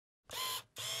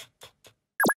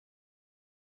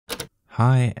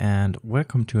Hi and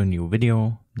welcome to a new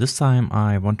video. This time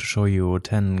I want to show you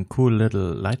 10 cool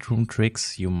little Lightroom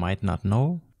tricks you might not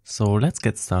know. So let's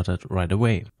get started right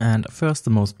away. And first, the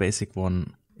most basic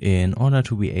one. In order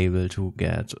to be able to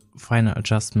get finer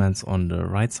adjustments on the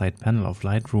right side panel of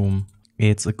Lightroom,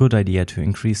 it's a good idea to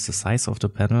increase the size of the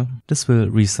panel. This will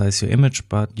resize your image,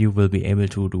 but you will be able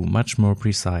to do much more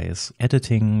precise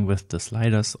editing with the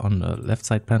sliders on the left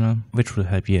side panel, which will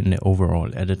help you in the overall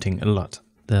editing a lot.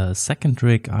 The second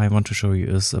trick I want to show you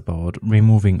is about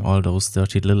removing all those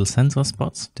dirty little sensor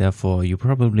spots. Therefore, you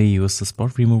probably use the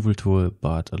spot removal tool,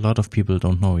 but a lot of people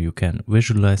don't know you can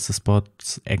visualize the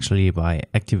spots actually by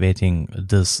activating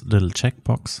this little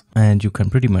checkbox. And you can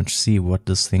pretty much see what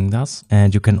this thing does.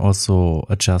 And you can also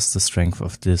adjust the strength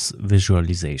of this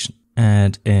visualization.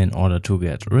 And in order to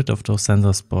get rid of those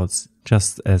sensor spots,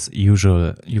 just as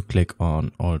usual, you click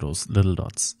on all those little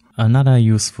dots. Another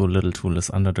useful little tool is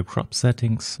under the crop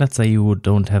settings. Let's say you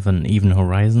don't have an even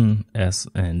horizon as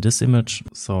in this image,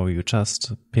 so you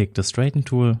just pick the straighten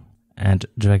tool and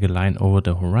drag a line over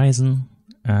the horizon,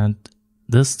 and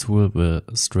this tool will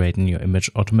straighten your image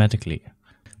automatically.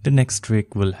 The next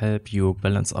trick will help you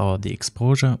balance out the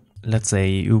exposure. Let's say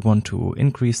you want to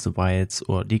increase the whites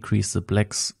or decrease the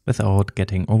blacks without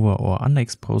getting over or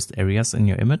underexposed areas in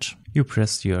your image. You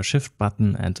press your shift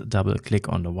button and double click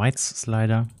on the whites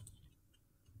slider.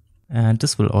 And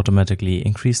this will automatically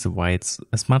increase the whites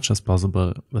as much as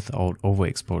possible without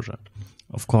overexposure.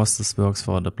 Of course, this works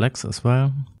for the blacks as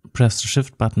well. Press the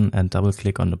shift button and double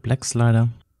click on the black slider,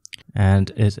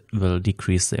 and it will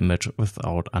decrease the image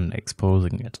without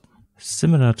underexposing it.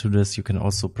 Similar to this, you can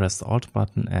also press the alt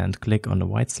button and click on the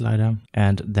white slider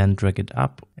and then drag it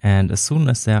up. And as soon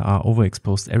as there are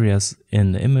overexposed areas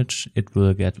in the image, it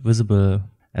will get visible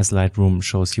as Lightroom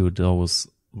shows you those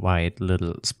white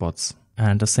little spots.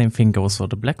 And the same thing goes for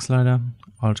the black slider.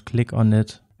 Alt click on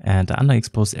it and the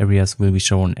underexposed areas will be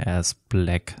shown as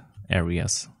black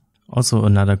areas. Also,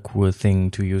 another cool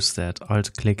thing to use that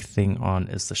alt click thing on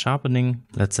is the sharpening.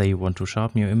 Let's say you want to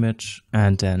sharpen your image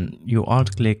and then you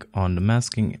alt click on the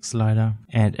masking slider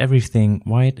and everything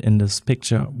white in this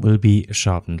picture will be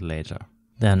sharpened later.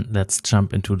 Then let's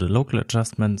jump into the local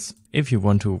adjustments. If you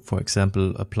want to, for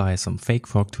example, apply some fake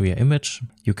fog to your image,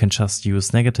 you can just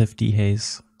use negative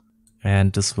dehaze.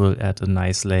 And this will add a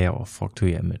nice layer of fog to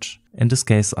your image. In this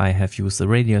case I have used the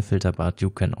radial filter, but you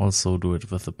can also do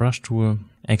it with the brush tool.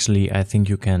 Actually, I think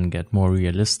you can get more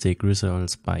realistic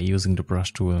results by using the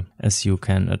brush tool, as you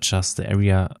can adjust the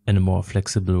area in a more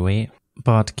flexible way.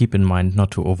 But keep in mind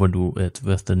not to overdo it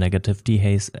with the negative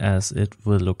dehaze, as it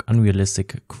will look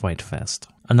unrealistic quite fast.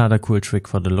 Another cool trick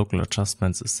for the local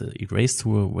adjustments is the erase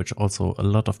tool, which also a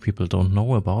lot of people don't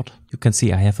know about. You can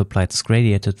see I have applied this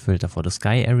gradiated filter for the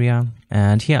sky area,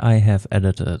 and here I have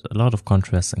added a lot of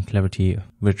contrast and clarity,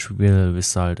 which will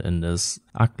result in this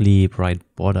ugly bright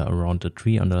border around the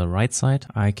tree on the right side.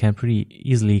 I can pretty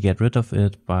easily get rid of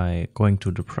it by going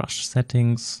to the brush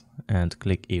settings and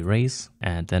click erase,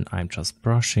 and then I'm just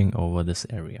brushing over this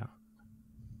area.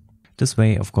 This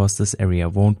way, of course, this area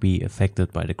won't be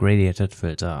affected by the gradiated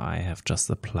filter I have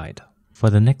just applied. For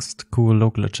the next cool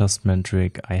local adjustment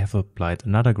trick, I have applied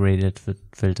another gradiated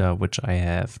filter which I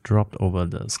have dropped over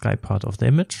the sky part of the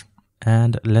image.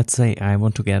 And let's say I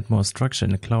want to get more structure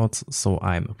in the clouds, so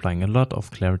I'm applying a lot of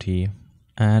clarity.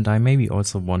 And I maybe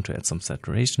also want to add some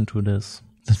saturation to this.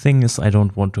 The thing is, I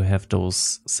don't want to have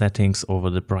those settings over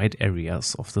the bright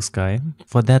areas of the sky.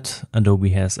 For that,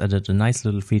 Adobe has added a nice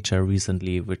little feature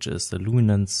recently, which is the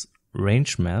Luminance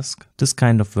range mask. This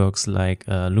kind of works like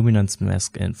a Luminance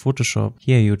mask in Photoshop.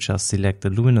 Here you just select the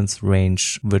luminance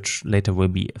range, which later will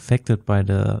be affected by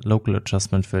the local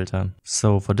adjustment filter.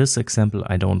 So for this example,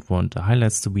 I don't want the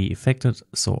highlights to be affected,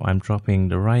 so I'm dropping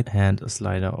the right hand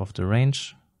slider of the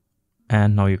range.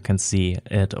 And now you can see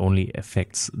it only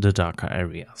affects the darker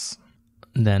areas.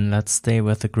 Then let's stay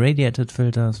with the gradiated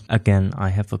filters. Again, I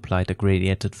have applied a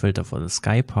gradiated filter for the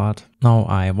sky part. Now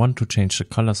I want to change the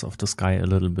colors of the sky a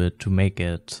little bit to make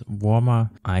it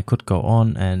warmer. I could go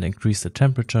on and increase the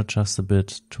temperature just a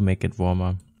bit to make it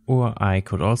warmer. Or I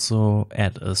could also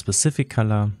add a specific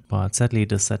color, but sadly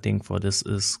the setting for this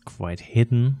is quite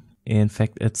hidden. In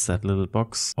fact, it's that little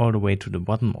box all the way to the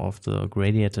bottom of the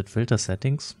gradiated filter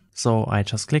settings. So I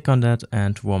just click on that,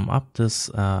 and to warm up this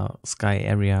sky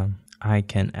area, I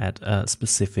can add a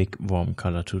specific warm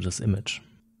color to this image.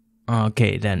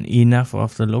 Okay, then enough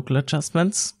of the local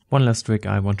adjustments. One last trick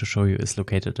I want to show you is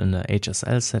located in the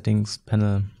HSL settings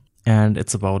panel. And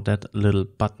it's about that little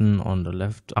button on the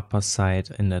left upper side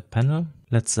in that panel.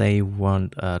 Let's say you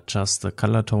want just the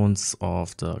color tones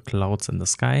of the clouds in the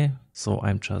sky. So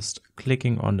I'm just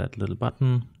clicking on that little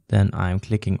button. Then I'm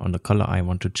clicking on the color I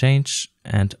want to change,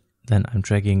 and then I'm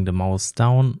dragging the mouse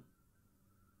down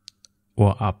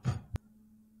or up,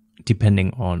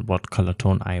 depending on what color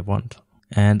tone I want.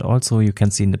 And also you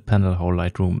can see in the panel how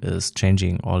Lightroom is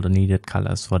changing all the needed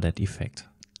colors for that effect.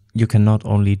 You can not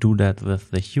only do that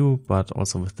with the hue, but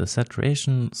also with the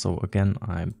saturation. So again,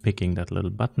 I'm picking that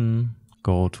little button,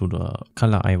 go to the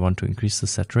color I want to increase the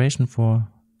saturation for,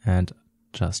 and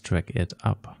just drag it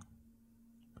up.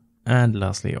 And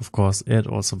lastly, of course, it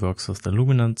also works with the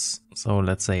luminance. So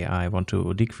let's say I want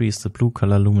to decrease the blue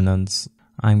color luminance.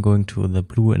 I'm going to the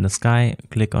blue in the sky,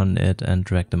 click on it and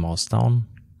drag the mouse down.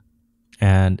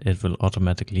 And it will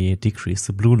automatically decrease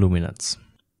the blue luminance.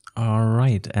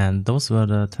 Alright, and those were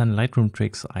the 10 Lightroom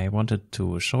tricks I wanted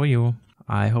to show you.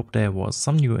 I hope there was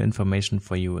some new information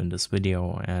for you in this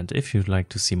video, and if you'd like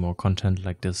to see more content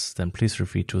like this, then please feel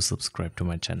free to subscribe to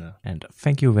my channel. And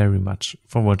thank you very much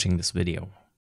for watching this video.